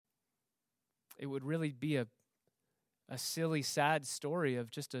it would really be a silly, sad story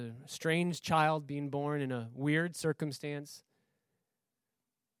of just a strange child being born in a weird circumstance.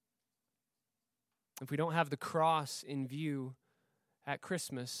 If we don't have the cross in view at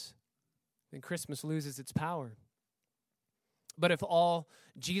Christmas, then Christmas loses its power. But if all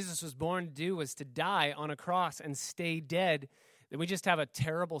Jesus was born to do was to die on a cross and stay dead, then we just have a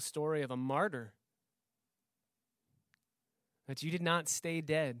terrible story of a martyr. That you did not stay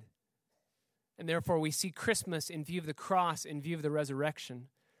dead. And therefore we see Christmas in view of the cross, in view of the resurrection.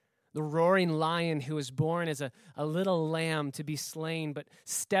 The roaring lion who was born as a little lamb to be slain, but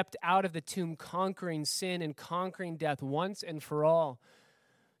stepped out of the tomb conquering sin and conquering death once and for all,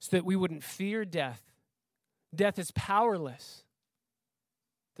 so that we wouldn't fear death. Death is powerless.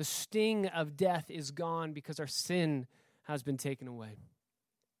 The sting of death is gone because our sin has been taken away.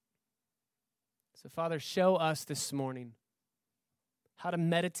 So, Father, show us this morning how to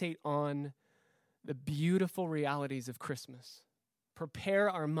meditate on the beautiful realities of Christmas. Prepare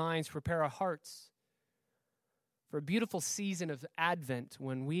our minds, prepare our hearts for a beautiful season of Advent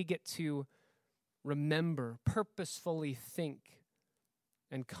when we get to remember, purposefully think,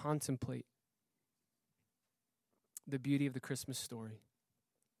 and contemplate the beauty of the Christmas story.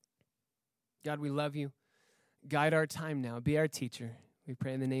 God, we love you. Guide our time now. Be our teacher. We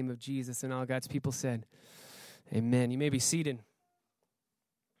pray in the name of Jesus, and all God's people said, amen. You may be seated.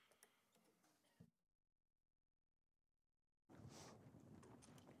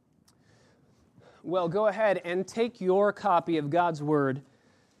 Well, go ahead and take your copy of God's Word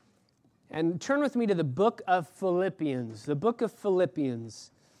and turn with me to the book of Philippians. The book of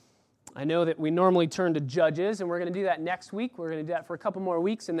Philippians. I know that we normally turn to Judges, and we're going to do that next week. We're going to do that for a couple more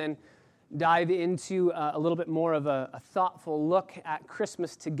weeks and then dive into a little bit more of a thoughtful look at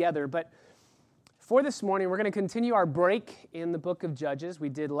Christmas together. But for this morning, we're going to continue our break in the book of Judges. We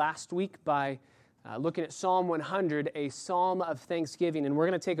did last week by looking at Psalm 100, a psalm of thanksgiving. And we're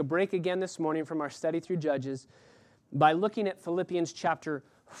going to take a break again this morning from our study through Judges by looking at Philippians chapter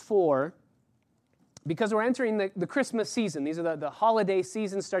 4, because we're entering the Christmas season. These are the holiday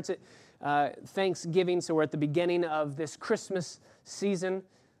season, starts at Thanksgiving, so we're at the beginning of this Christmas season.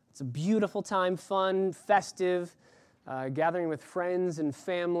 It's a beautiful time, fun, festive, gathering with friends and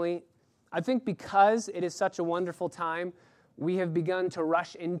family. I think because it is such a wonderful time, we have begun to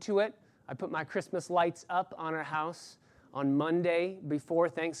rush into it. I put my Christmas lights up on our house on Monday before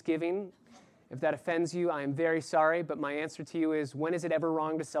Thanksgiving. If that offends you, I am very sorry, but my answer to you is, when is it ever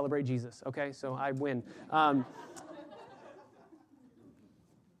wrong to celebrate Jesus? Okay, so I win.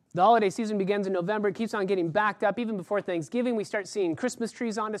 The holiday season begins in November. It keeps on getting backed up. Even before Thanksgiving, we start seeing Christmas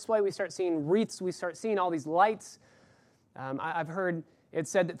trees on display. We start seeing wreaths. We start seeing all these lights. I've heard it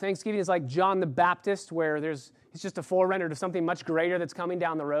said that Thanksgiving is like John the Baptist, where he's just a forerunner to something much greater that's coming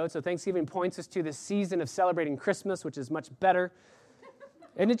down the road. So Thanksgiving points us to this season of celebrating Christmas, which is much better.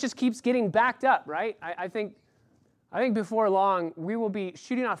 And it just keeps getting backed up, right? I think before long, we will be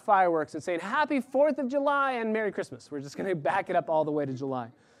shooting off fireworks and saying, Happy 4th of July and Merry Christmas. We're just going to back it up all the way to July.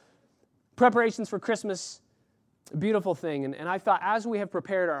 Preparations for Christmas, a beautiful thing. And I thought, as we have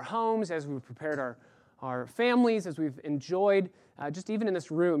prepared our homes, as we've prepared our families, as we've enjoyed, just even in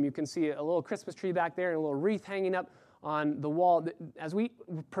this room, you can see a little Christmas tree back there and a little wreath hanging up on the wall. As we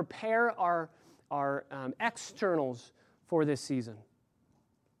prepare our externals for this season,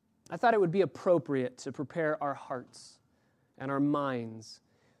 I thought it would be appropriate to prepare our hearts and our minds.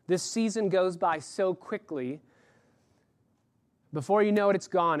 This season goes by so quickly. Before you know it, it's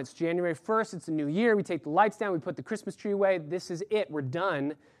gone. It's January 1st. It's a new year. We take the lights down. We put the Christmas tree away. This is it. We're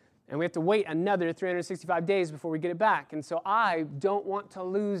done. And we have to wait another 365 days before we get it back. And so I don't want to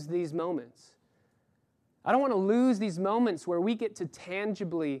lose these moments. I don't want to lose these moments where we get to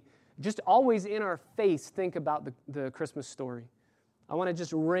tangibly, just always in our face, think about the Christmas story. I want to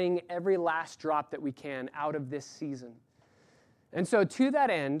just wring every last drop that we can out of this season. And so to that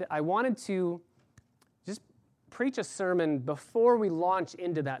end, I wanted to just preach a sermon before we launch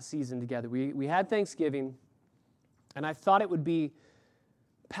into that season together. We had Thanksgiving, and I thought it would be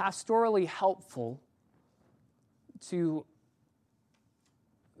pastorally helpful to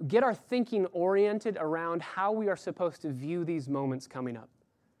get our thinking oriented around how we are supposed to view these moments coming up.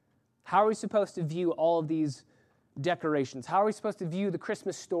 How are we supposed to view all of these decorations? How are we supposed to view the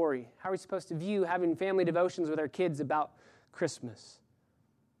Christmas story? How are we supposed to view having family devotions with our kids about Christmas?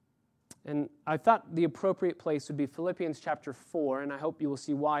 And I thought the appropriate place would be Philippians chapter 4, and I hope you will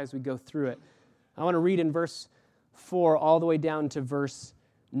see why as we go through it. I want to read in verse 4 all the way down to verse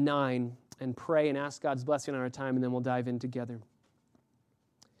 9 and pray and ask God's blessing on our time, and then we'll dive in together.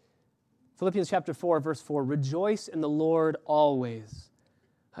 Philippians chapter 4, verse 4, Rejoice in the Lord always.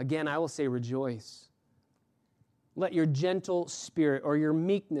 Again, I will say rejoice. Let your gentle spirit or your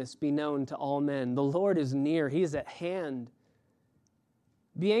meekness be known to all men. The Lord is near. He is at hand.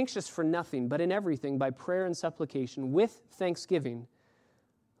 Be anxious for nothing, but in everything, by prayer and supplication, with thanksgiving,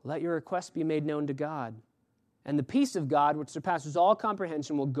 let your requests be made known to God. And the peace of God, which surpasses all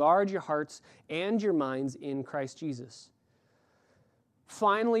comprehension, will guard your hearts and your minds in Christ Jesus.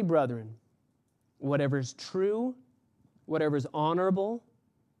 Finally, brethren, whatever is true, whatever is honorable,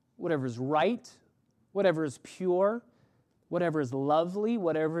 whatever is right, whatever is pure, whatever is lovely,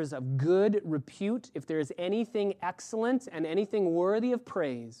 whatever is of good repute, if there is anything excellent and anything worthy of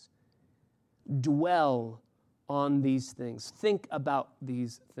praise, dwell on these things. Think about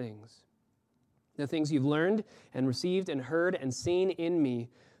these things. The things you've learned and received and heard and seen in me,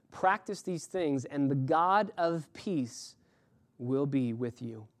 practice these things, and the God of peace will be with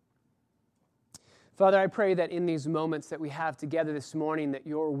you. Father, I pray that in these moments that we have together this morning, that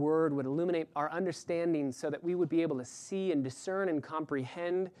your word would illuminate our understanding so that we would be able to see and discern and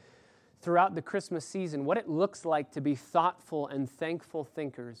comprehend throughout the Christmas season what it looks like to be thoughtful and thankful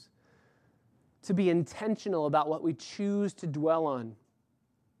thinkers, to be intentional about what we choose to dwell on,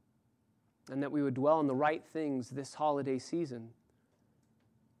 and that we would dwell on the right things this holiday season,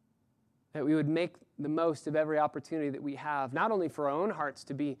 that we would make the most of every opportunity that we have, not only for our own hearts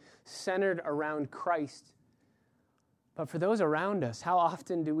to be centered around Christ, but for those around us. How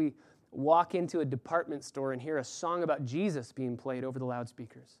often do we walk into a department store and hear a song about Jesus being played over the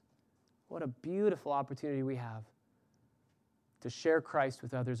loudspeakers? What a beautiful opportunity we have to share Christ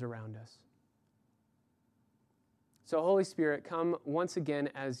with others around us. So, Holy Spirit, come once again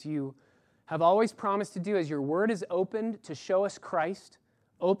as you have always promised to do, as your word is opened to show us Christ.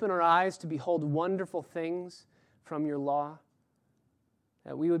 Open our eyes to behold wonderful things from your law,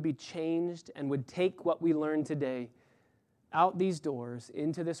 that we would be changed and would take what we learned today out these doors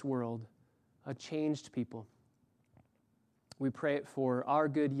into this world, a changed people. We pray it for our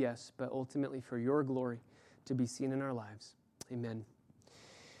good, yes, but ultimately for your glory to be seen in our lives. Amen.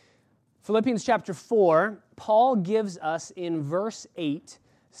 Philippians chapter 4, Paul gives us in verse 8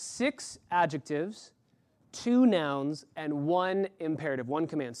 6 adjectives, 2 nouns, and 1 imperative, 1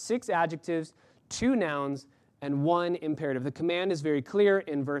 command. 6 adjectives, 2 nouns, and 1 imperative. The command is very clear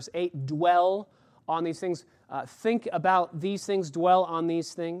in verse 8, dwell on these things. Think about these things, dwell on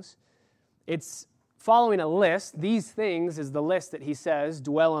these things. It's following a list. These things is the list that he says,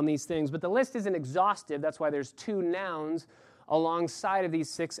 dwell on these things. But the list isn't exhaustive. That's why there's 2 nouns alongside of these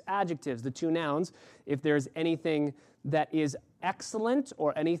 6 adjectives. The 2 nouns, if there's anything that is excellent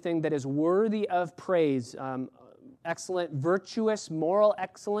or anything that is worthy of praise, excellent, virtuous, moral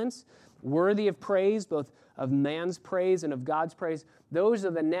excellence, worthy of praise, both of man's praise and of God's praise. Those are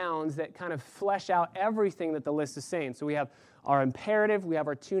the nouns that kind of flesh out everything that the list is saying. So we have our imperative, we have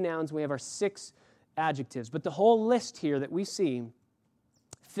our 2 nouns, we have our 6 adjectives. But the whole list here that we see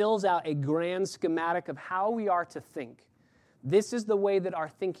fills out a grand schematic of how we are to think. This is the way that our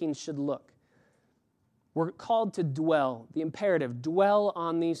thinking should look. We're called to dwell. The imperative, dwell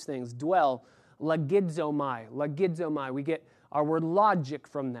on these things. Dwell, lagizomai, lagizomai. We get our word logic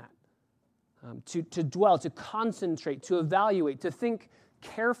from that. To dwell, to concentrate, to evaluate, to think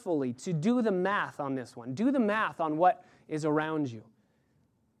carefully, to do the math on this one. Do the math on what is around you.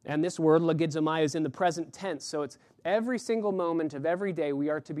 And this word, lagizomai, is in the present tense, so it's every single moment of every day we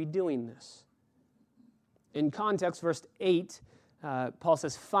are to be doing this. In context, verse 8, Paul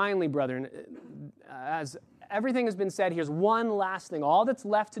says, finally, brethren, as everything has been said, here's one last thing. All that's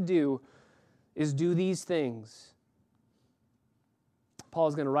left to do is do these things. Paul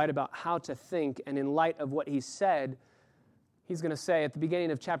is going to write about how to think, and in light of what he said, he's going to say at the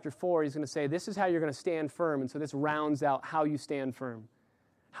beginning of chapter 4, he's going to say, this is how you're going to stand firm, and so this rounds out how you stand firm.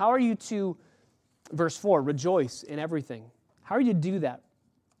 How are you to, verse 4, rejoice in everything? How are you to do that?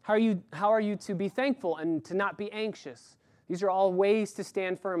 How are you to be thankful and to not be anxious? These are all ways to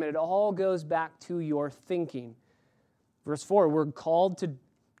stand firm, and it all goes back to your thinking. Verse 4, we're called to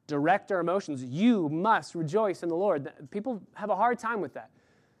direct our emotions. You must rejoice in the Lord. People have a hard time with that.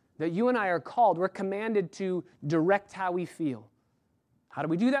 That you and I are called, we're commanded to direct how we feel. How do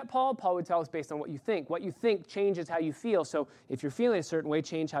we do that, Paul? Paul would tell us based on what you think. What you think changes how you feel. So if you're feeling a certain way,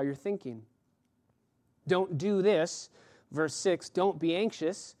 change how you're thinking. Don't do this. Verse 6, don't be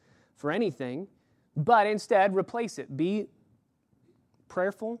anxious for anything, but instead replace it. Be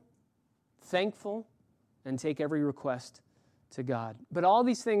prayerful, thankful, and take every request to God. But all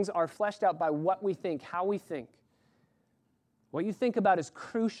these things are fleshed out by what we think, how we think. What you think about is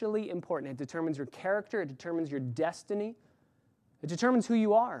crucially important. It determines your character. It determines your destiny. It determines who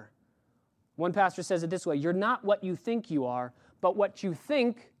you are. One pastor says it this way, you're not what you think you are, but what you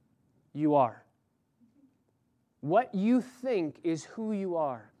think, you are. What you think is who you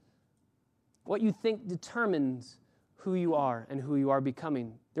are. What you think determines who you are and who you are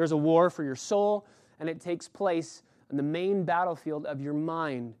becoming. There's a war for your soul, and it takes place on the main battlefield of your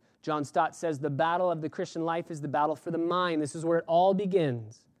mind. John Stott says the battle of the Christian life is the battle for the mind. This is where it all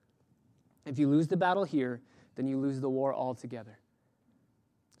begins. If you lose the battle here, then you lose the war altogether.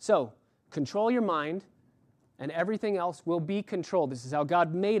 So, control your mind, and everything else will be controlled. This is how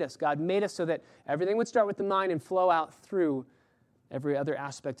God made us. God made us so that everything would start with the mind and flow out through every other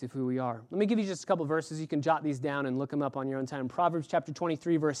aspect of who we are. Let me give you just a couple verses. You can jot these down and look them up on your own time. Proverbs chapter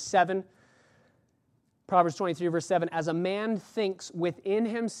 23, verse 7. Proverbs 23, verse 7. As a man thinks within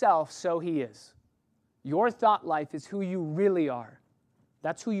himself, so he is. Your thought life is who you really are.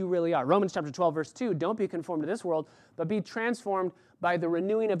 That's who you really are. Romans chapter 12, verse 2. Don't be conformed to this world, but be transformed by the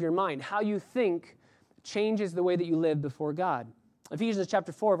renewing of your mind. How you think changes the way that you live before God. Ephesians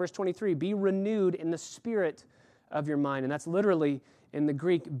chapter 4, verse 23. Be renewed in the spirit of your mind. And that's literally in the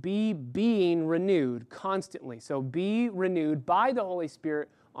Greek, be being renewed constantly. So be renewed by the Holy Spirit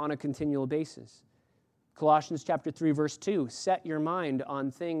on a continual basis. Colossians chapter 3, verse 2. Set your mind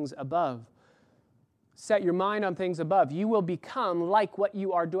on things above. Set your mind on things above. You will become like what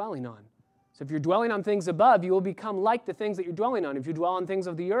you are dwelling on. So if you're dwelling on things above, you will become like the things that you're dwelling on. If you dwell on things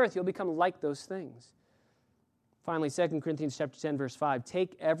of the earth, you'll become like those things. Finally, 2 Corinthians chapter 10, verse 5.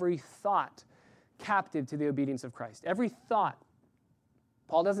 Take every thought captive to the obedience of Christ. Every thought.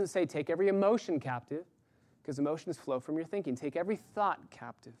 Paul doesn't say take every emotion captive, because emotions flow from your thinking. Take every thought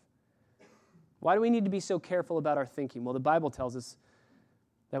captive. Why do we need to be so careful about our thinking? Well, the Bible tells us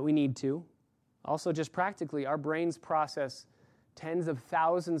that we need to. Also, just practically, our brains process tens of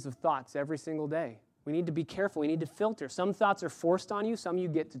thousands of thoughts every single day. We need to be careful. We need to filter. Some thoughts are forced on you. Some you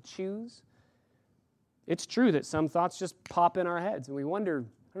get to choose. It's true that some thoughts just pop in our heads, and we wonder,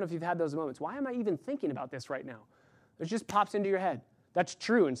 I don't know if you've had those moments, why am I even thinking about this right now? It just pops into your head. That's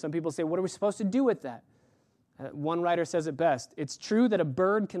true, and some people say, what are we supposed to do with that? One writer says it best. It's true that a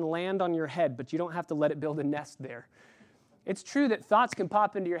bird can land on your head, but you don't have to let it build a nest there. It's true that thoughts can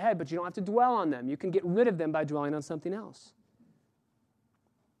pop into your head, but you don't have to dwell on them. You can get rid of them by dwelling on something else.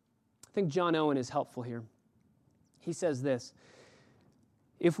 I think John Owen is helpful here. He says this,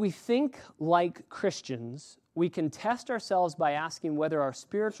 if we think like Christians, we can test ourselves by asking whether our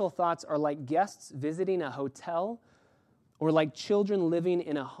spiritual thoughts are like guests visiting a hotel or like children living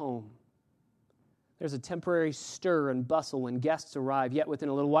in a home. There's a temporary stir and bustle when guests arrive, yet within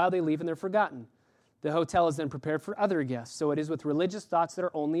a little while they leave and they're forgotten. The hotel is then prepared for other guests, so it is with religious thoughts that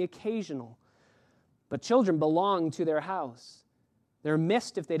are only occasional. But children belong to their house. They're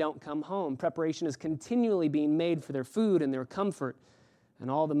missed if they don't come home. Preparation is continually being made for their food and their comfort. And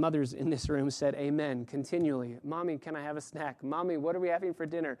all the mothers in this room said amen continually. Mommy, can I have a snack? Mommy, what are we having for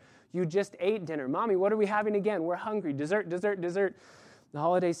dinner? You just ate dinner. Mommy, what are we having again? We're hungry. Dessert, dessert, dessert. The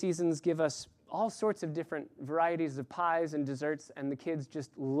holiday seasons give us all sorts of different varieties of pies and desserts, and the kids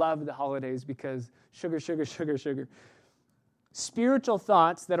just love the holidays because sugar, sugar, sugar, sugar. Spiritual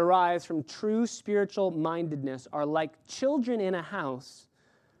thoughts that arise from true spiritual mindedness are like children in a house,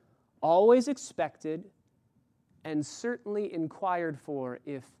 always expected and certainly inquired for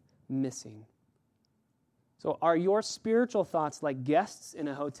if missing. So are your spiritual thoughts like guests in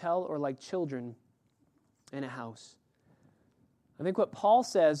a hotel or like children in a house? I think what Paul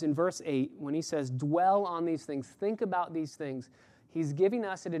says in verse 8, when he says, dwell on these things, think about these things, he's giving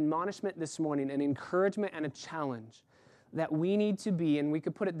us an admonishment this morning, an encouragement and a challenge that we need to be, and we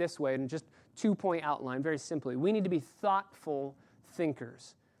could put it this way in just 2-point outline, very simply. We need to be thoughtful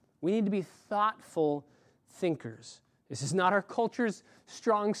thinkers. We need to be thoughtful thinkers. This is not our culture's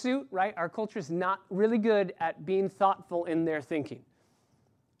strong suit, right? Our culture's not really good at being thoughtful in their thinking.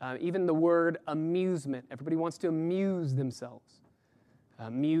 Even the word amusement, everybody wants to amuse themselves.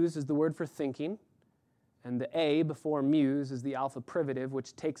 Muse is the word for thinking, and the A before muse is the alpha privative,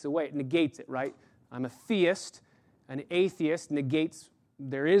 which takes away, it negates it, right? I'm a theist. An atheist negates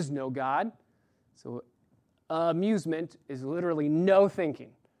there is no God. So amusement is literally no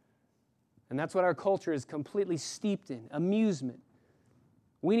thinking. And that's what our culture is completely steeped in, amusement.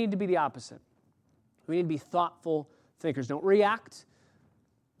 We need to be the opposite. We need to be thoughtful thinkers. Don't react.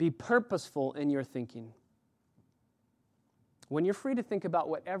 Be purposeful in your thinking. When you're free to think about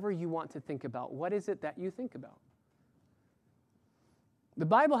whatever you want to think about, what is it that you think about? The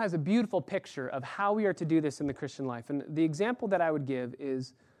Bible has a beautiful picture of how we are to do this in the Christian life. And the example that I would give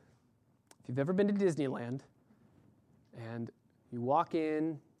is, if you've ever been to Disneyland, and you walk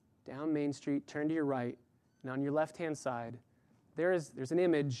in, down Main Street, turn to your right, and on your left-hand side, there's an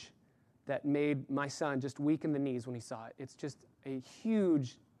image that made my son just weak in the knees when he saw it. It's just a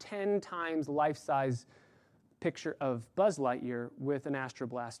huge 10 times life-size picture of Buzz Lightyear with an Astro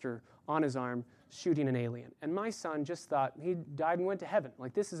Blaster on his arm shooting an alien. And my son just thought he died and went to heaven.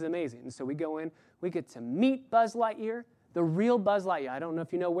 Like, this is amazing. And so we go in, we get to meet Buzz Lightyear, the real Buzz Lightyear. I don't know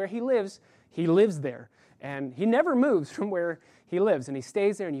if you know where he lives. He lives there. And he never moves from where he lives. And he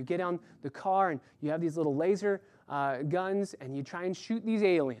stays there, and you get on the car, and you have these little laser guns, and you try and shoot these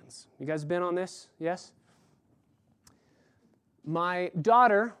aliens. You guys been on this? Yes? My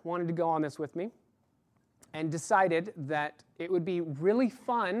daughter wanted to go on this with me and decided that it would be really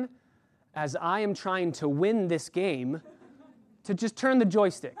fun, as I am trying to win this game, to just turn the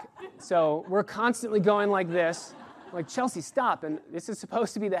joystick. So we're constantly going like this. Like, Chelsea, stop. And this is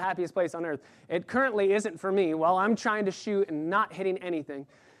supposed to be the happiest place on earth. It currently isn't for me while I'm trying to shoot and not hitting anything.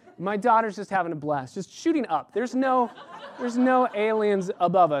 My daughter's just having a blast, just shooting up. There's no aliens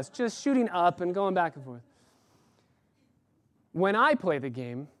above us, just shooting up and going back and forth. When I play the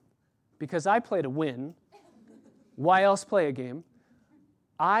game, because I play to win, why else play a game?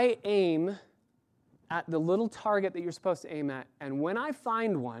 I aim at the little target that you're supposed to aim at, and when I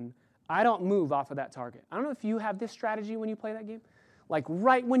find one, I don't move off of that target. I don't know if you have this strategy when you play that game. Like,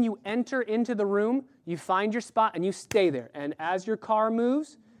 right when you enter into the room, you find your spot and you stay there. And as your car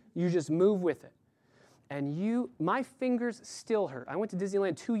moves, you just move with it. And my fingers still hurt. I went to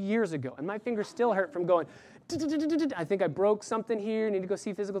Disneyland 2 years ago, and my fingers still hurt from going, I think I broke something here, need to go see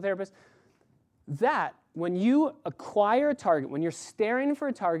a physical therapist. That, when you acquire a target, when you're staring for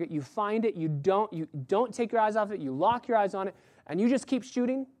a target, you find it, you don't take your eyes off it, you lock your eyes on it, and you just keep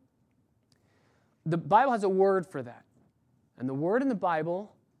shooting. The Bible has a word for that. And the word in the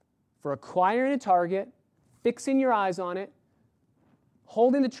Bible for acquiring a target, fixing your eyes on it,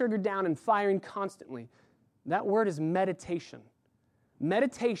 holding the trigger down and firing constantly, that word is meditation.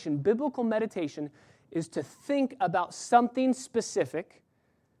 Meditation, biblical meditation, is to think about something specific.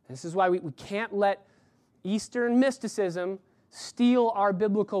 This is why we can't let Eastern mysticism steal our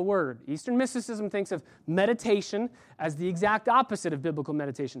biblical word. Eastern mysticism thinks of meditation as the exact opposite of biblical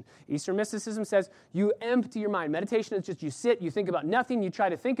meditation. Eastern mysticism says you empty your mind. Meditation is just you sit, you think about nothing, you try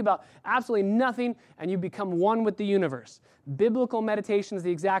to think about absolutely nothing, and you become one with the universe. Biblical meditation is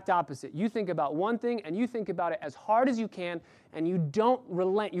the exact opposite. You think about one thing, and you think about it as hard as you can, and you don't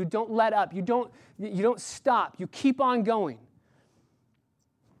relent, you don't let up, you don't stop, you keep on going.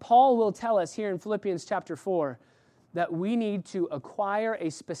 Paul will tell us here in Philippians chapter 4 that we need to acquire a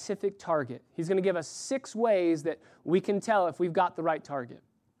specific target. He's going to give us 6 ways that we can tell if we've got the right target.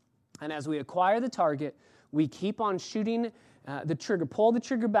 And as we acquire the target, we keep on shooting the trigger, pull the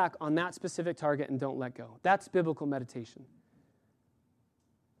trigger back on that specific target and don't let go. That's biblical meditation.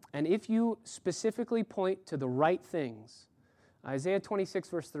 And if you specifically point to the right things, Isaiah 26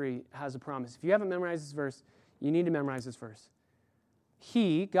 verse 3 has a promise. If you haven't memorized this verse, you need to memorize this verse.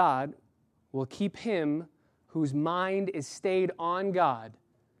 He, God, will keep him whose mind is stayed on God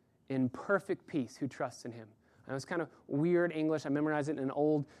in perfect peace, who trusts in him. And it's kind of weird English. I memorized it in an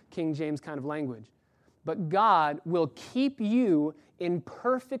old King James kind of language. But God will keep you in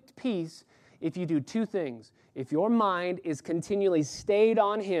perfect peace if you do 2 things. If your mind is continually stayed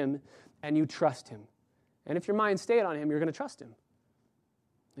on him and you trust him. And if your mind stayed on him, you're going to trust him.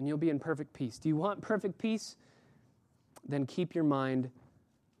 And you'll be in perfect peace. Do you want perfect peace? Then keep your mind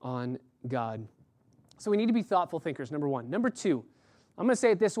on God. So we need to be thoughtful thinkers, number 1. Number 2, I'm going to say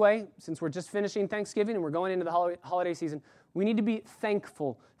it this way, since we're just finishing Thanksgiving and we're going into the holiday season, we need to be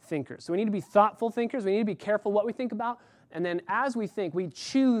thankful thinkers. So we need to be thoughtful thinkers. We need to be careful what we think about. And then as we think, we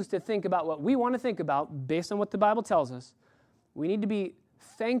choose to think about what we want to think about based on what the Bible tells us. We need to be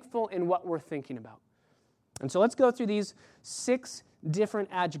thankful in what we're thinking about. And so let's go through these 6 different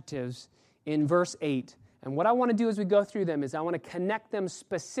adjectives in verse 8. And what I want to do as we go through them is I want to connect them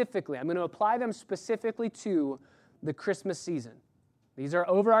specifically. I'm going to apply them specifically to the Christmas season. These are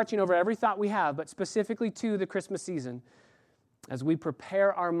overarching over every thought we have, but specifically to the Christmas season as we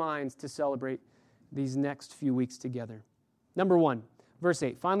prepare our minds to celebrate these next few weeks together. Number 1, verse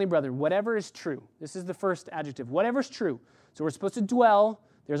 8. Finally, brethren, whatever is true. This is the first adjective. Whatever is true. So we're supposed to dwell.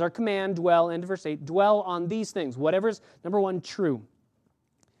 There's our command, dwell, end of verse 8. Dwell on these things. Whatever is, number 1, true.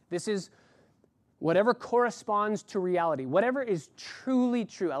 This is whatever corresponds to reality, whatever is truly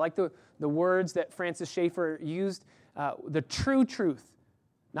true. I like the words that Francis Schaeffer used, the true truth.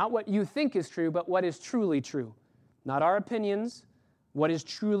 Not what you think is true, but what is truly true. Not our opinions, what is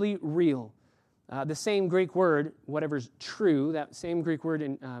truly real. The same Greek word, whatever's true, that same Greek word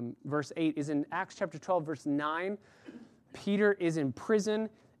in verse 8 is in Acts chapter 12, verse 9. Peter is in prison,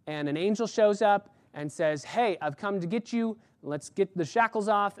 and an angel shows up and says, hey, I've come to get you. Let's get the shackles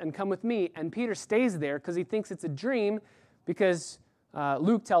off and come with me. And Peter stays there because he thinks it's a dream. because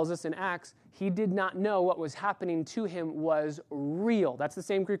Luke tells us in Acts, he did not know what was happening to him was real. That's the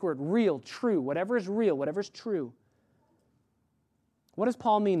same Greek word, real, true. Whatever is real, whatever is true. What does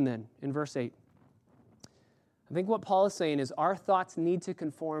Paul mean then in verse 8? I think what Paul is saying is our thoughts need to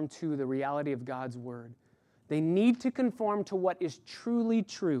conform to the reality of God's word. They need to conform to what is truly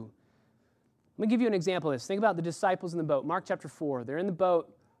true. Let me give you an example of this. Think about the disciples in the boat. Mark chapter 4. They're in the boat,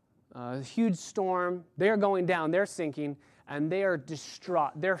 a huge storm. They're going down. They're sinking, and they are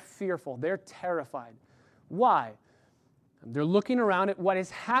distraught. They're fearful. They're terrified. Why? They're looking around at what is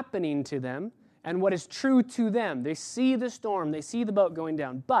happening to them and what is true to them. They see the storm. They see the boat going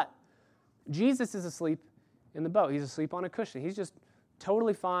down. But Jesus is asleep in the boat. He's asleep on a cushion. He's just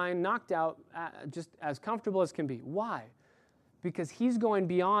totally fine, knocked out, just as comfortable as can be. Why? Because he's going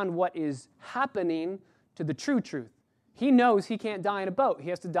beyond what is happening to the true truth. He knows he can't die in a boat. He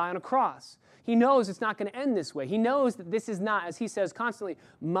has to die on a cross. He knows it's not going to end this way. He knows that this is not, as he says constantly,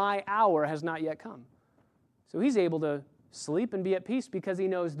 my hour has not yet come. So he's able to sleep and be at peace because he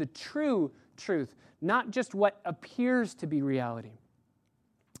knows the true truth, not just what appears to be reality.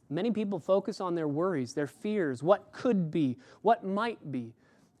 Many people focus on their worries, their fears, what could be, what might be.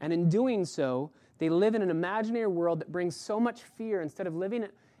 And in doing so, they live in an imaginary world that brings so much fear instead of living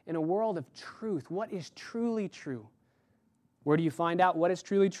in a world of truth. What is truly true? Where do you find out what is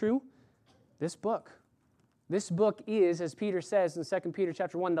truly true? This book. This book is, as Peter says in 2 Peter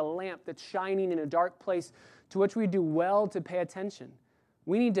chapter 1, the lamp that's shining in a dark place to which we do well to pay attention.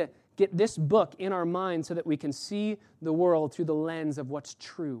 We need to get this book in our mind so that we can see the world through the lens of what's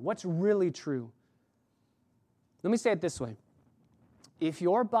true, what's really true. Let me say it this way. If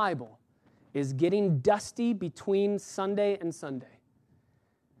your Bible is getting dusty between Sunday and Sunday,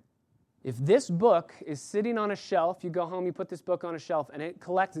 if this book is sitting on a shelf, you go home, you put this book on a shelf, and it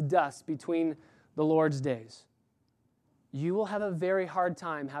collects dust between the Lord's days, you will have a very hard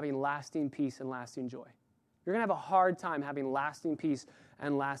time having lasting peace and lasting joy. You're going to have a hard time having lasting peace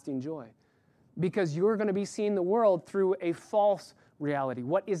and lasting joy because you're going to be seeing the world through a false reality,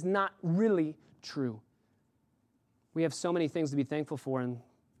 what is not really true. We have so many things to be thankful for, and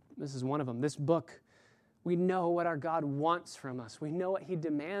this is one of them. This book, we know what our God wants from us. We know what he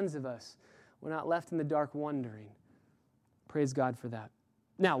demands of us. We're not left in the dark wondering. Praise God for that.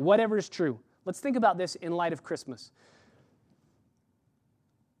 Now, whatever is true, let's think about this in light of Christmas.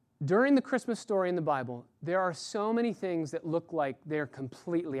 During the Christmas story in the Bible, there are so many things that look like they're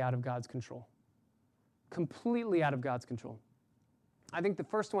completely out of God's control. Completely out of God's control. I think the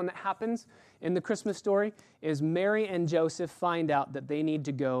first one that happens in the Christmas story is Mary and Joseph find out that they need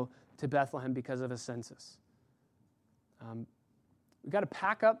to go to Bethlehem because of a census. We've got to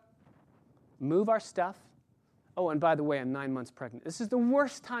pack up, move our stuff. Oh, and by the way, I'm 9 months pregnant. This is the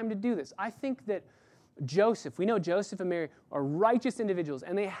worst time to do this. I think that we know Joseph and Mary are righteous individuals,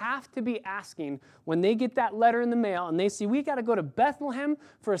 and they have to be asking, when they get that letter in the mail and they see, we got to go to Bethlehem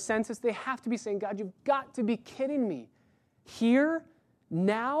for a census, they have to be saying, God, you've got to be kidding me. Here?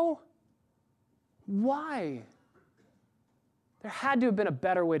 Now? Why? There had to have been a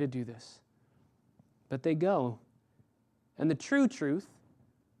better way to do this. But they go. And the true truth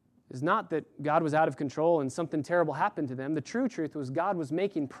is not that God was out of control and something terrible happened to them. The true truth was God was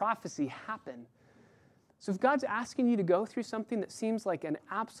making prophecy happen. So if God's asking you to go through something that seems like an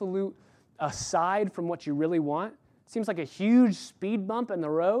absolute aside from what you really want, seems like a huge speed bump in the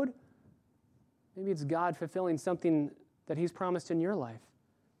road, maybe it's God fulfilling something that he's promised in your life.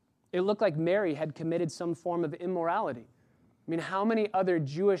 It looked like Mary had committed some form of immorality. I mean, how many other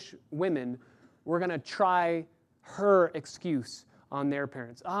Jewish women were going to try her excuse on their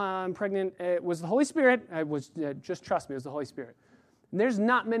parents? I'm pregnant. It was the Holy Spirit. Just trust me, it was the Holy Spirit. And there's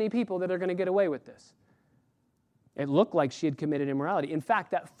not many people that are going to get away with this. It looked like she had committed immorality. In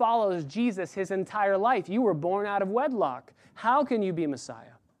fact, that follows Jesus his entire life. You were born out of wedlock. How can you be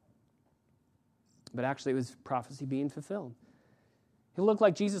Messiah? But actually, it was prophecy being fulfilled. It looked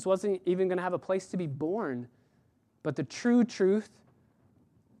like Jesus wasn't even going to have a place to be born. But the true truth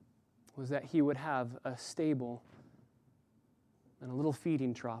was that he would have a stable and a little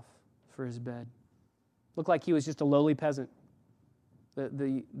feeding trough for his bed. Looked like he was just a lowly peasant.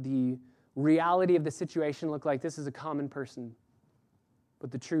 The reality of the situation looked like this is a common person.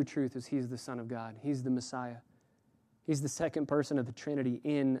 But the true truth is he's the Son of God. He's the Messiah. He's the second person of the Trinity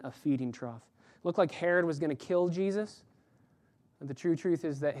in a feeding trough. It looked like Herod was going to kill Jesus. But the true truth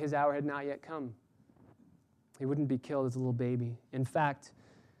is that his hour had not yet come. He wouldn't be killed as a little baby. In fact,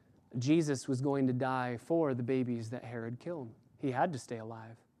 Jesus was going to die for the babies that Herod killed. He had to stay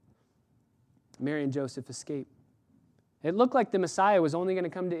alive. Mary and Joseph escaped. It looked like the Messiah was only going to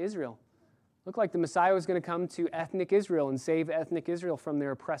come to Israel. Looked like the Messiah was going to come to ethnic Israel and save ethnic Israel from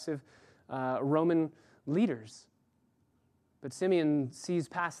their oppressive Roman leaders. But Simeon sees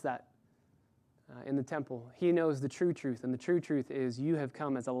past that in the temple. He knows the true truth, and the true truth is you have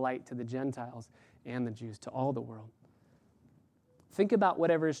come as a light to the Gentiles and the Jews, to all the world. Think about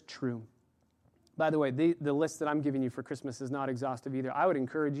whatever is true. By the way, the list that I'm giving you for Christmas is not exhaustive either. I would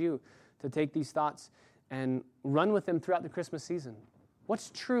encourage you to take these thoughts and run with them throughout the Christmas season.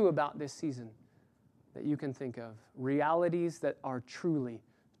 What's true about this season that you can think of? Realities that are truly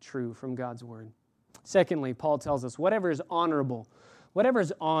true from God's Word. Secondly, Paul tells us, whatever is honorable. Whatever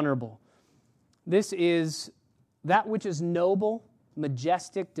is honorable. This is that which is noble,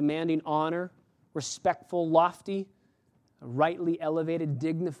 majestic, demanding honor, respectful, lofty, rightly elevated,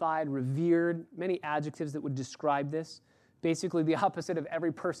 dignified, revered, many adjectives that would describe this. Basically the opposite of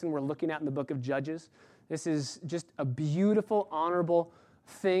every person we're looking at in the book of Judges. This is just a beautiful, honorable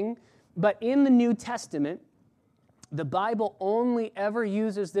thing. But in the New Testament, the Bible only ever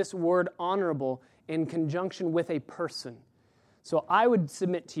uses this word honorable in conjunction with a person. So I would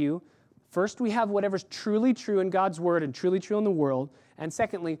submit to you, first we have whatever's truly true in God's Word and truly true in the world. And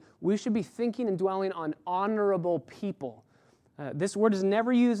secondly, we should be thinking and dwelling on honorable people. This word is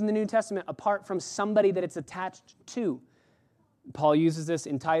never used in the New Testament apart from somebody that it's attached to. Paul uses this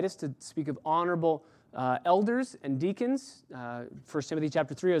in Titus to speak of honorable elders and deacons. 1 Timothy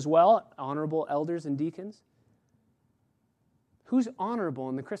chapter 3 as well, honorable elders and deacons. Who's honorable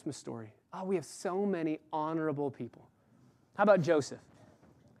in the Christmas story? Oh, we have so many honorable people. How about Joseph?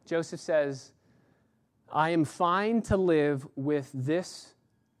 Joseph says, I am fine to live with this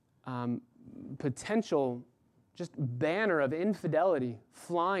potential just banner of infidelity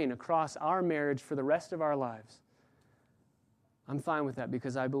flying across our marriage for the rest of our lives. I'm fine with that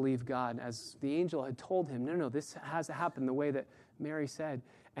because I believe God, as the angel had told him, no, this has to happen the way that Mary said.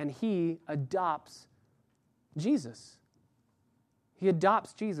 And he adopts Jesus. He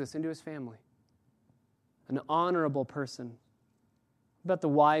adopts Jesus into his family. An honorable person. What about the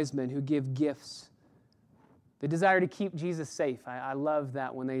wise men who give gifts? They desire to keep Jesus safe. I love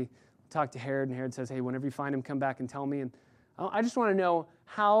that when they talk to Herod, and Herod says, hey, whenever you find him, come back and tell me. And I just want to know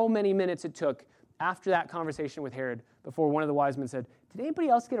how many minutes it took after that conversation with Herod before one of the wise men said, did anybody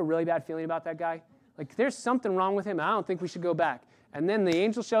else get a really bad feeling about that guy? Like, there's something wrong with him. I don't think we should go back. And then the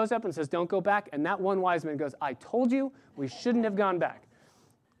angel shows up and says, don't go back. And that one wise man goes, I told you we shouldn't have gone back.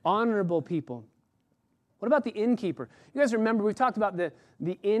 Honorable people. What about the innkeeper? You guys remember, we've talked about the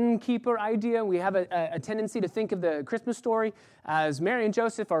innkeeper idea. We have a tendency to think of the Christmas story as Mary and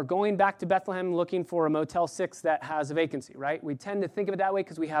Joseph are going back to Bethlehem looking for a Motel 6 that has a vacancy, right? We tend to think of it that way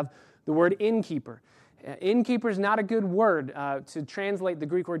because we have the word innkeeper. Innkeeper is not a good word to translate the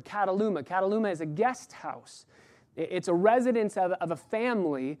Greek word kataluma. Kataluma is a guest house. It's a residence of a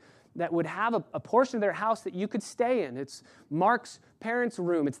family that would have a portion of their house that you could stay in. It's Mark's parents'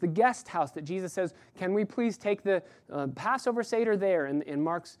 room. It's the guest house that Jesus says, can we please take the Passover Seder there in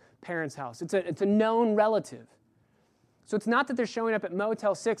Mark's parents' house? It's a known relative. So it's not that they're showing up at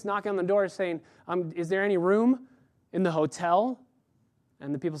Motel 6, knocking on the door saying, is there any room in the hotel?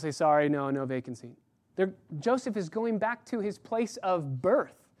 And the people say, sorry, no vacancy. Joseph is going back to his place of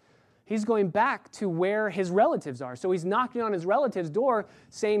birth. He's going back to where his relatives are. So he's knocking on his relative's door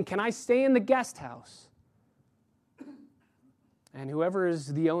saying, can I stay in the guest house? And whoever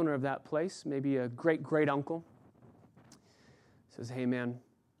is the owner of that place, maybe a great-great-uncle, says, hey man,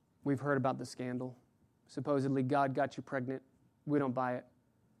 we've heard about the scandal. Supposedly God got you pregnant. We don't buy it.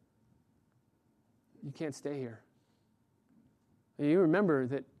 You can't stay here. And you remember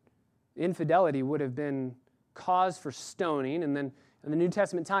that infidelity would have been cause for stoning, and then in the New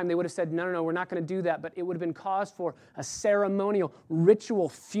Testament time, they would have said, no, we're not going to do that, but it would have been cause for a ceremonial, ritual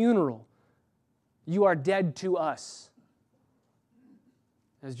funeral. You are dead to us.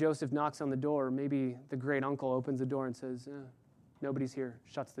 As Joseph knocks on the door, maybe the great uncle opens the door and says, nobody's here,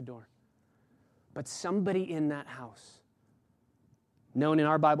 shuts the door. But somebody in that house, known in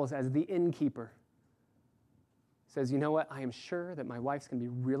our Bibles as the innkeeper, says, you know what, I am sure that my wife's going to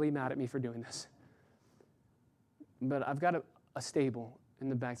be really mad at me for doing this. But I've got a stable in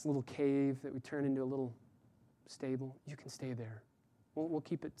the back. It's a little cave that we turn into a little stable. You can stay there. We'll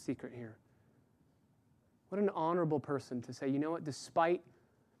keep it secret here. What an honorable person to say, you know what, despite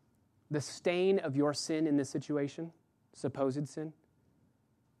the stain of your sin in this situation, supposed sin,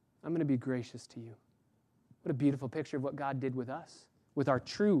 I'm going to be gracious to you. What a beautiful picture of what God did with us, with our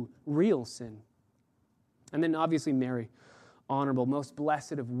true, real sin. And then obviously Mary, honorable, most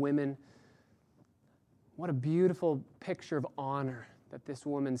blessed of women. What a beautiful picture of honor that this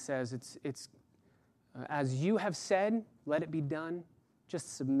woman says. It's as you have said, let it be done.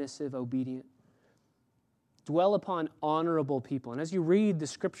 just submissive, obedient. Dwell upon honorable people. And as you read the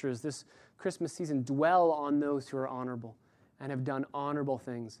scriptures this Christmas season, dwell on those who are honorable and have done honorable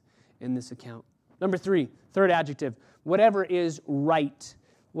things in this account. Number 3, third adjective, whatever is right.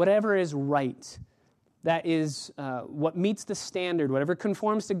 Whatever is right. That is what meets the standard, whatever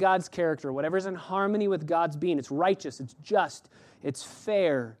conforms to God's character, whatever is in harmony with God's being. It's righteous, it's just, it's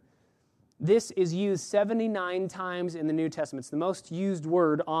fair. This is used 79 times in the New Testament. It's the most used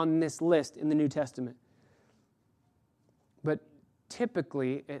word on this list in the New Testament. But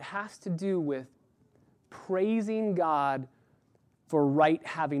typically, it has to do with praising God for right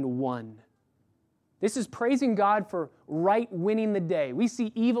having won. This is praising God for right winning the day. We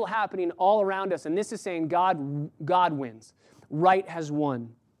see evil happening all around us, and this is saying God wins. Right has won.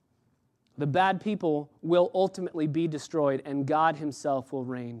 The bad people will ultimately be destroyed, and God himself will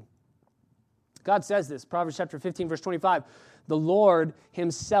reign. God says this, Proverbs chapter 15, verse 25, the Lord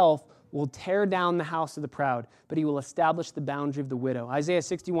himself will tear down the house of the proud, but he will establish the boundary of the widow. Isaiah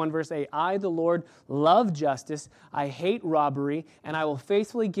 61, verse 8, I, the Lord, love justice, I hate robbery, and I will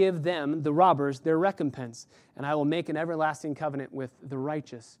faithfully give them, the robbers, their recompense, and I will make an everlasting covenant with the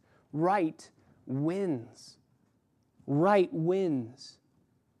righteous. Right wins. Right wins.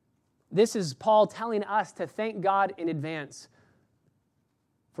 This is Paul telling us to thank God in advance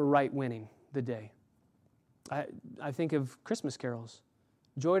for right winning the day. I think of Christmas carols.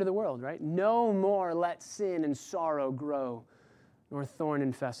 Joy to the world, right? No more let sin and sorrow grow, nor thorn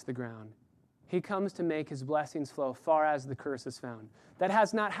infest the ground. He comes to make his blessings flow far as the curse is found. That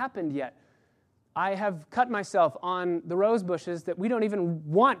has not happened yet. I have cut myself on the rose bushes that we don't even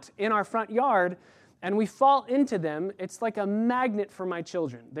want in our front yard, and we fall into them. It's like a magnet for my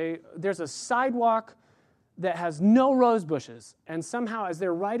children. There's a sidewalk that has no rose bushes, and somehow as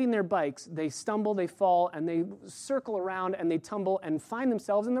they're riding their bikes, they stumble, they fall, and they circle around, and they tumble and find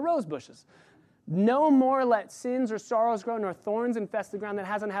themselves in the rose bushes. No more let sins or sorrows grow, nor thorns infest the ground. That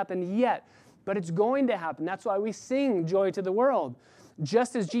hasn't happened yet, but it's going to happen. That's why we sing Joy to the World.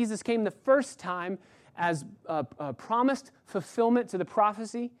 Just as Jesus came the first time as a promised fulfillment to the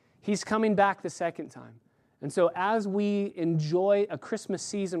prophecy, he's coming back the second time. And so as we enjoy a Christmas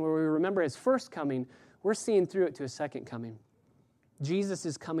season where we remember his first coming, we're seeing through it to a second coming. Jesus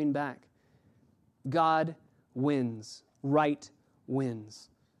is coming back. God wins. Right wins.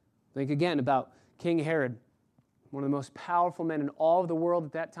 Think again about King Herod, one of the most powerful men in all of the world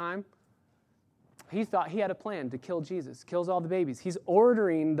at that time. He thought he had a plan to kill Jesus, kills all the babies. He's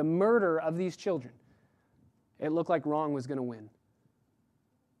ordering the murder of these children. It looked like wrong was going to win.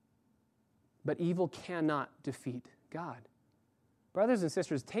 But evil cannot defeat God. Brothers and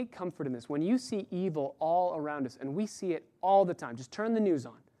sisters, take comfort in this. When you see evil all around us, and we see it all the time, just turn the news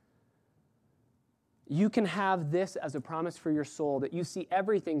on. You can have this as a promise for your soul that you see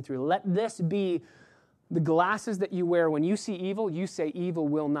everything through. Let this be the glasses that you wear. When you see evil, you say evil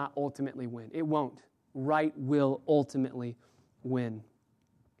will not ultimately win. It won't. Right will ultimately win.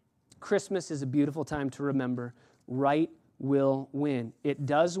 Christmas is a beautiful time to remember right will win. It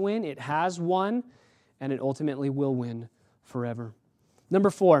does win, it has won, and it ultimately will win forever. Number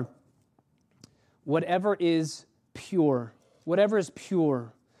 4, whatever is pure. Whatever is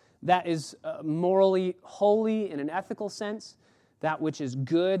pure, that is morally holy in an ethical sense, that which is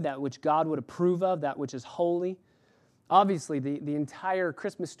good, that which God would approve of, that which is holy. Obviously, the entire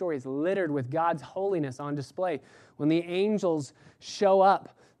Christmas story is littered with God's holiness on display. When the angels show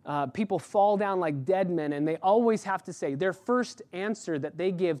up, people fall down like dead men, and they always have to say, their first answer that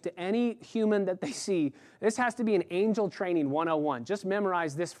they give to any human that they see, this has to be an angel training 101. Just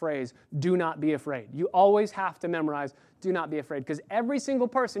memorize this phrase, do not be afraid. You always have to memorize, do not be afraid, because every single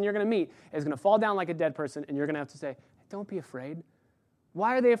person you're going to meet is going to fall down like a dead person, and you're going to have to say, don't be afraid.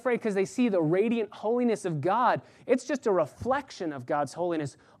 Why are they afraid? Because they see the radiant holiness of God. It's just a reflection of God's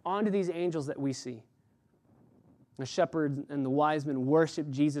holiness onto these angels that we see. The shepherd and the wise men worship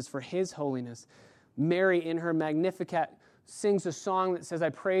Jesus for his holiness. Mary, in her Magnificat, sings a song that says, I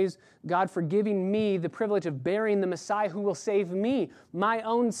praise God for giving me the privilege of bearing the Messiah who will save me. My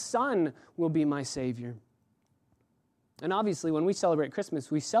own son will be my Savior. And obviously, when we celebrate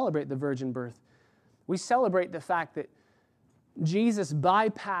Christmas, we celebrate the virgin birth. We celebrate the fact that Jesus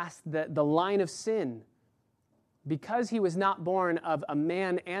bypassed the line of sin because he was not born of a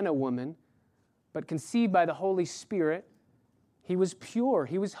man and a woman, but conceived by the Holy Spirit. He was pure.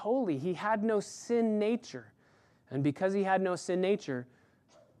 He was holy. He had no sin nature. And because he had no sin nature,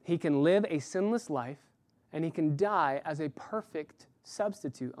 he can live a sinless life, and he can die as a perfect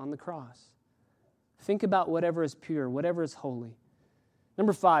substitute on the cross. Think about whatever is pure, whatever is holy.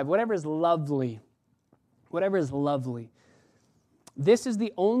 Number 5, whatever is lovely. Whatever is lovely. This is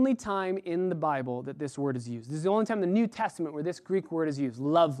the only time in the Bible that this word is used. This is the only time in the New Testament where this Greek word is used,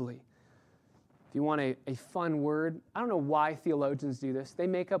 lovely. If you want a fun word, I don't know why theologians do this. They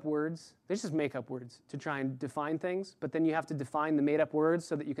make up words. They just make up words to try and define things, but then you have to define the made-up words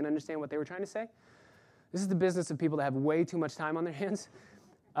so that you can understand what they were trying to say. This is the business of people that have way too much time on their hands.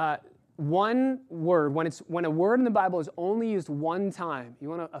 One word, when a word in the Bible is only used one time, you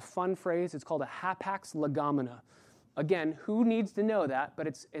want a fun phrase, it's called a hapax legomena. Again, who needs to know that? But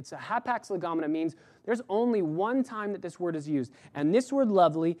it's a hapax legomena means there's only one time that this word is used. And this word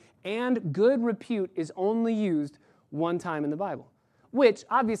lovely and good repute is only used one time in the Bible, which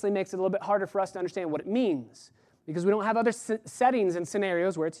obviously makes it a little bit harder for us to understand what it means because we don't have other settings and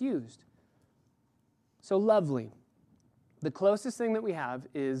scenarios where it's used. So lovely. The closest thing that we have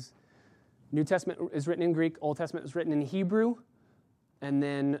is New Testament is written in Greek, Old Testament is written in Hebrew, and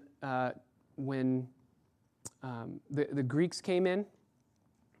then when the Greeks came in,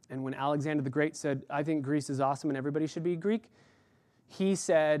 and when Alexander the Great said, I think Greece is awesome and everybody should be Greek, he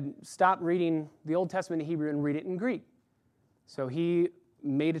said, stop reading the Old Testament in Hebrew and read it in Greek. So he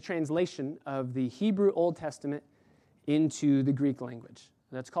made a translation of the Hebrew Old Testament into the Greek language.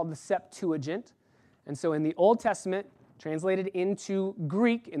 That's called the Septuagint. And so in the Old Testament, translated into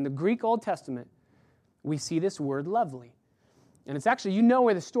Greek, in the Greek Old Testament, we see this word lovely. And it's actually, you know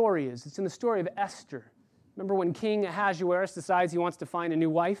where the story is. It's in the story of Esther. Remember when King Ahasuerus decides he wants to find a new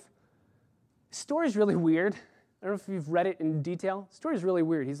wife? The story's really weird. I don't know if you've read it in detail. The story's really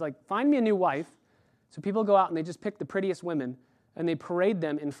weird. He's like, find me a new wife. So people go out and they just pick the prettiest women and they parade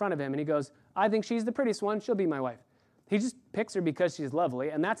them in front of him. And he goes, I think she's the prettiest one. She'll be my wife. He just picks her because she's lovely.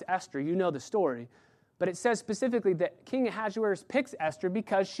 And that's Esther. You know the story. But it says specifically that King Ahasuerus picks Esther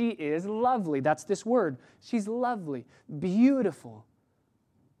because she is lovely. That's this word. She's lovely, beautiful.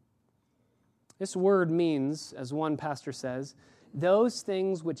 This word means, as one pastor says, those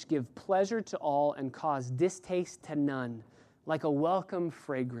things which give pleasure to all and cause distaste to none, like a welcome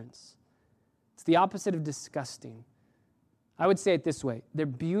fragrance. It's the opposite of disgusting. I would say it this way. They're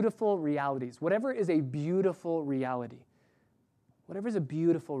beautiful realities. Whatever is a beautiful reality. Whatever is a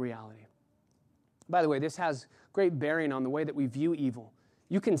beautiful reality. By the way, this has great bearing on the way that we view evil.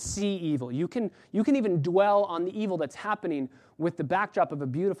 You can see evil. You can even dwell on the evil that's happening with the backdrop of a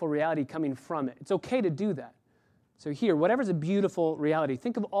beautiful reality coming from it. It's okay to do that. So here, whatever's a beautiful reality,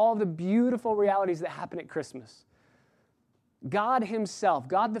 think of all the beautiful realities that happen at Christmas. God himself,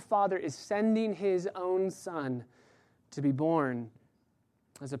 God the Father, is sending his own Son to be born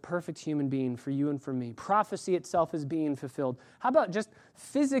as a perfect human being for you and for me. Prophecy itself is being fulfilled. How about just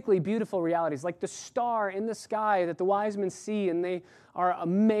physically beautiful realities, like the star in the sky that the wise men see and they are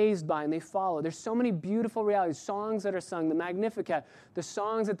amazed by and they follow? There's so many beautiful realities, songs that are sung, the Magnificat, the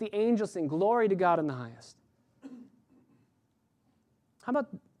songs that the angels sing, glory to God in the highest. How about,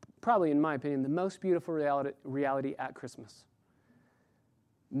 probably in my opinion, the most beautiful reality at Christmas?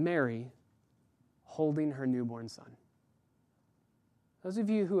 Mary holding her newborn son. Those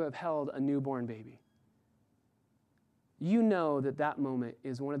of you who have held a newborn baby, you know that that moment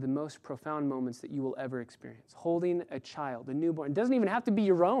is one of the most profound moments that you will ever experience. Holding a child, a newborn. It doesn't even have to be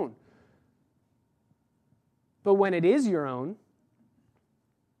your own. But when it is your own,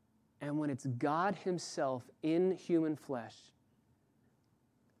 and when it's God himself in human flesh,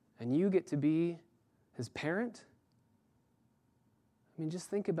 and you get to be his parent, I mean, just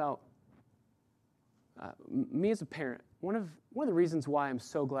think about me as a parent. One of the reasons why I'm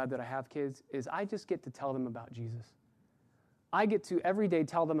so glad that I have kids is I just get to tell them about Jesus. I get to every day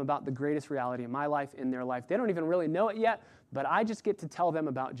tell them about the greatest reality in my life, in their life. They don't even really know it yet, but I just get to tell them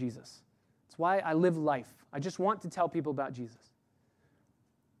about Jesus. That's why I live life. I just want to tell people about Jesus.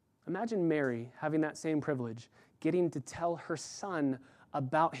 Imagine Mary having that same privilege, getting to tell her son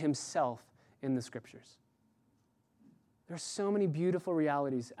about himself in the Scriptures. There are so many beautiful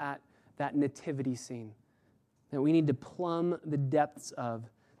realities at that nativity scene that we need to plumb the depths of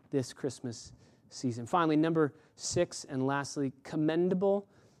this Christmas season. Finally, number 6, and lastly, commendable.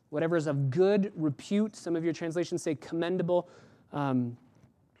 Whatever is of good repute. Some of your translations say commendable.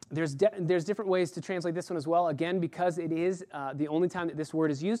 There's different ways to translate this one as well. Again, because it is the only time that this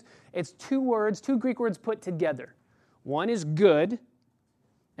word is used. It's two Greek words put together. One is good,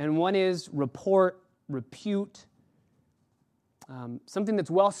 and one is report, repute. Something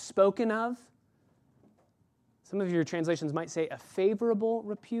that's well spoken of. Some of your translations might say a favorable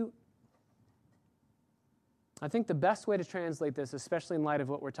repute. I think the best way to translate this, especially in light of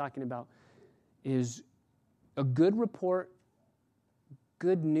what we're talking about, is a good report,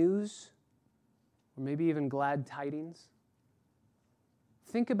 good news, or maybe even glad tidings.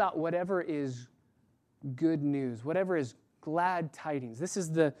 Think about whatever is good news, whatever is glad tidings. This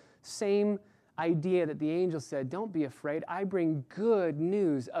is the same idea that the angel said, don't be afraid. I bring good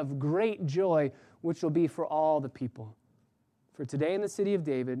news of great joy, which will be for all the people. For today in the city of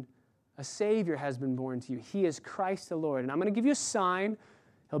David, a Savior has been born to you. He is Christ the Lord. And I'm going to give you a sign.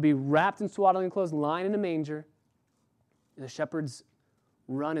 He'll be wrapped in swaddling clothes, lying in a manger. And the shepherds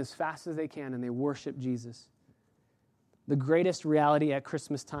run as fast as they can, and they worship Jesus. The greatest reality at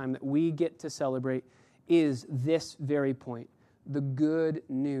Christmas time that we get to celebrate is this very point, the good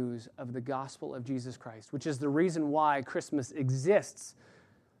news of the gospel of Jesus Christ, which is the reason why Christmas exists.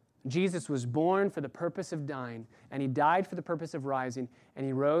 Jesus was born for the purpose of dying, and he died for the purpose of rising, and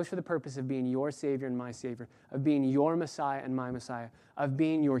he rose for the purpose of being your Savior and my Savior, of being your Messiah and my Messiah, of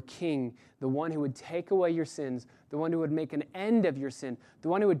being your King, the one who would take away your sins, the one who would make an end of your sin, the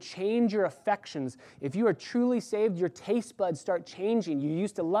one who would change your affections. If you are truly saved, your taste buds start changing. You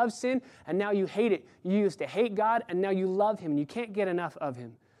used to love sin, and now you hate it. You used to hate God, and now you love him, and you can't get enough of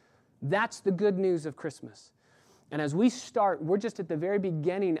him. That's the good news of Christmas. And as we start, we're just at the very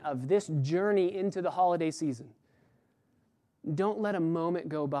beginning of this journey into the holiday season. Don't let a moment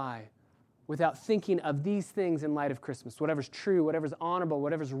go by without thinking of these things in light of Christmas. Whatever's true, whatever's honorable,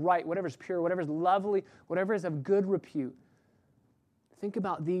 whatever's right, whatever's pure, whatever's lovely, whatever is of good repute. Think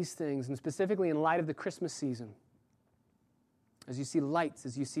about these things, and specifically in light of the Christmas season. As you see lights,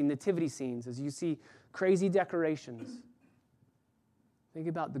 as you see nativity scenes, as you see crazy decorations, think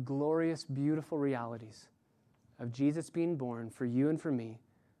about the glorious, beautiful realities of Jesus being born for you and for me,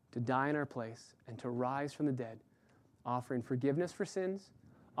 to die in our place and to rise from the dead, offering forgiveness for sins,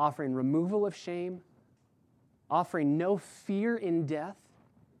 offering removal of shame, offering no fear in death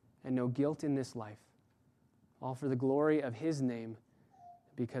and no guilt in this life, all for the glory of his name,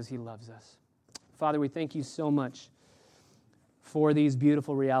 because he loves us. Father, we thank you so much for these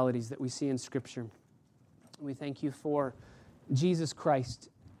beautiful realities that we see in Scripture. We thank you for Jesus Christ,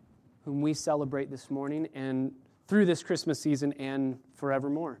 whom we celebrate this morning and through this Christmas season and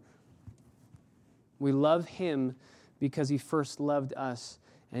forevermore. We love him because he first loved us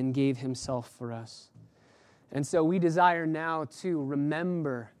and gave himself for us. And so we desire now to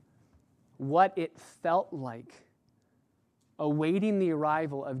remember what it felt like awaiting the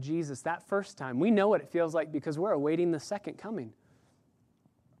arrival of Jesus that first time. We know what it feels like because we're awaiting the second coming.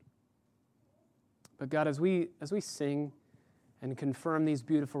 But God, as we sing and confirm these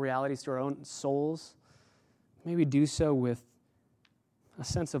beautiful realities to our own souls, may we do so with a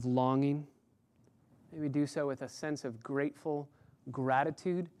sense of longing. May we do so with a sense of grateful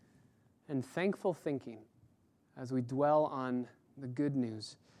gratitude and thankful thinking as we dwell on the good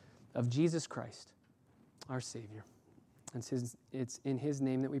news of Jesus Christ, our Savior. It's in his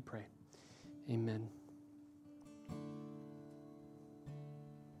name that we pray. Amen.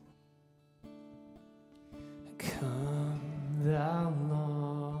 Come, thou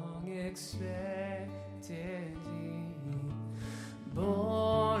long expected King,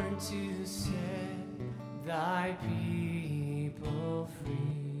 born to set thy people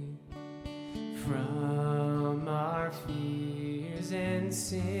free from our fears and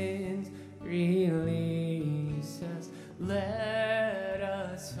sins. Release us, let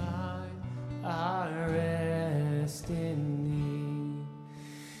us find our rest in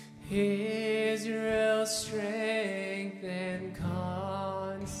thee. Israel's strength and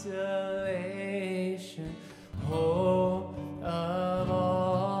consolation, hope of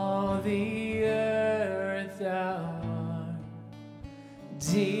all the earth thou art,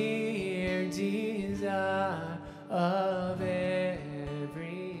 dear desire of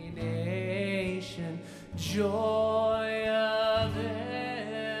every nation, joy of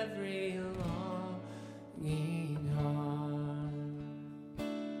every longing heart.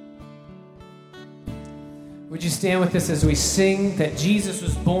 Would you stand with us as we sing that Jesus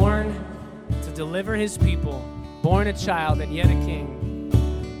was born to deliver his people, born a child and yet a king.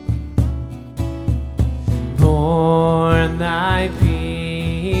 Born thy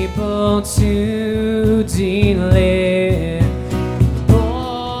people to deliver,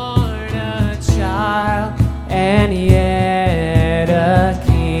 born a child and yet a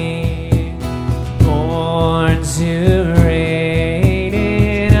king, born to reign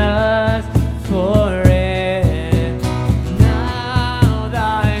in us forever. Now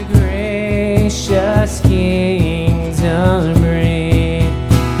thy gracious kingdom bring,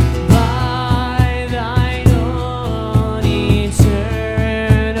 by thine own eternal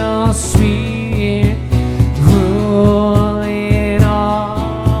Spirit, rule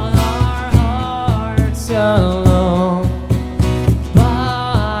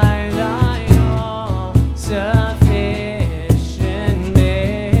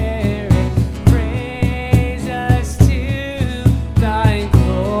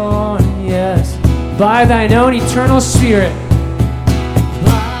thine own eternal Spirit.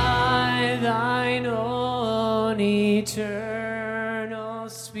 By thine own eternal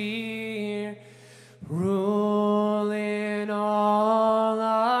Spirit, rule in all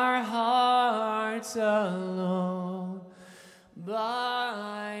our hearts alone.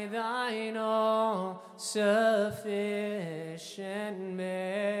 By thine all-sufficient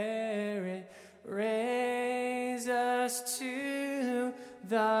merit, raise us to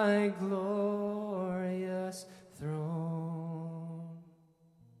thy glorious throne.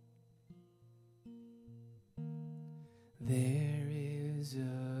 There is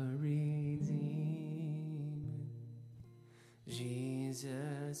a Redeemer,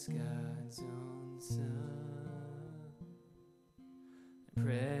 Jesus, God's own Son,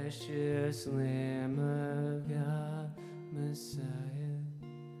 precious Lamb of God, Messiah.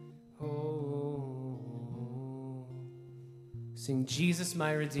 Oh, sing Jesus,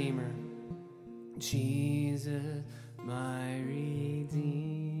 my Redeemer. Jesus, my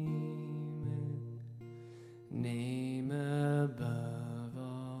Redeemer, name above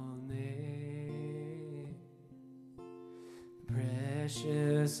all names,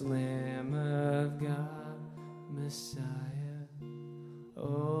 precious Lamb of God, Messiah,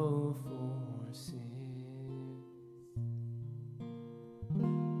 oh, for sin.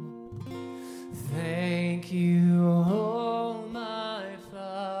 Thank you, oh my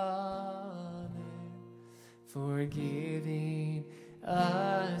Father, for giving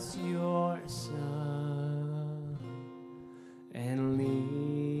us your Son and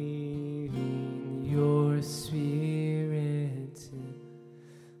leaving your Spirit till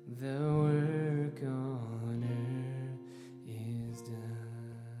the work on earth is done.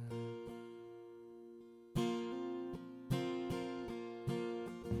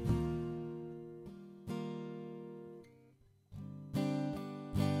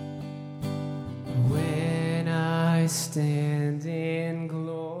 When I stand in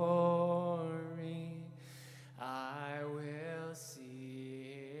glory, I will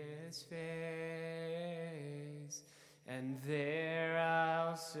see his face, and there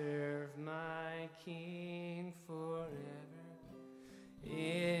I'll serve my King forever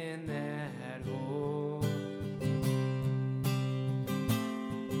in that home.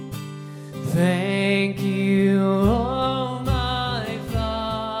 Thank you, oh my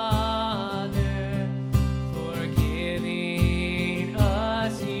Father, for giving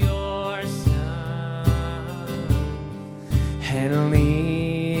us your Son and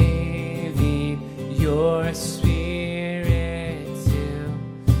leaving your Spirit till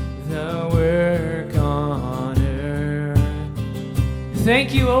the work on earth.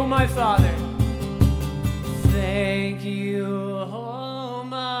 Thank you, oh my Father. Thank you, oh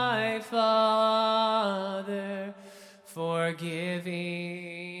my Father, for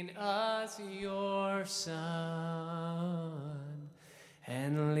giving us your Son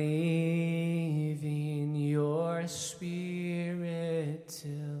and leaving your Spirit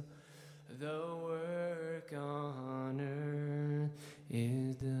till the work on earth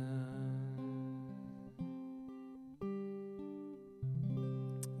is done.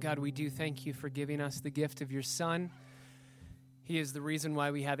 God, we do thank you for giving us the gift of your Son. He is the reason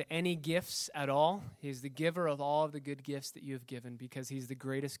why we have any gifts at all. He is the giver of all of the good gifts that you have given, because he's the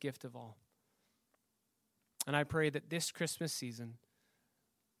greatest gift of all. And I pray that this Christmas season,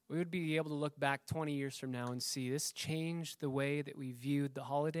 we would be able to look back 20 years from now and see this changed the way that we viewed the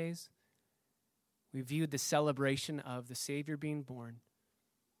holidays. We viewed the celebration of the Savior being born.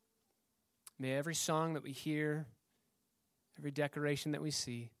 May every song that we hear, every decoration that we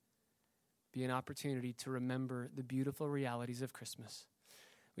see, be an opportunity to remember the beautiful realities of Christmas.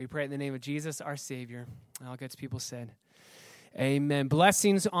 We pray in the name of Jesus, our Savior. All God's people said, amen.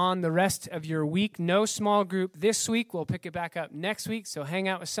 Blessings on the rest of your week. No small group this week. We'll pick it back up next week. So hang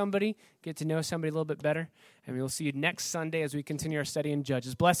out with somebody, get to know somebody a little bit better, and we'll see you next Sunday as we continue our study in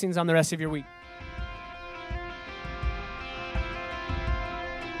Judges. Blessings on the rest of your week.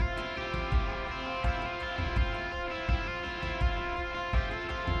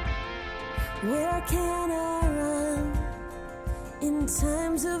 Where can I run in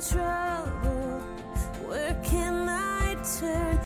times of trouble?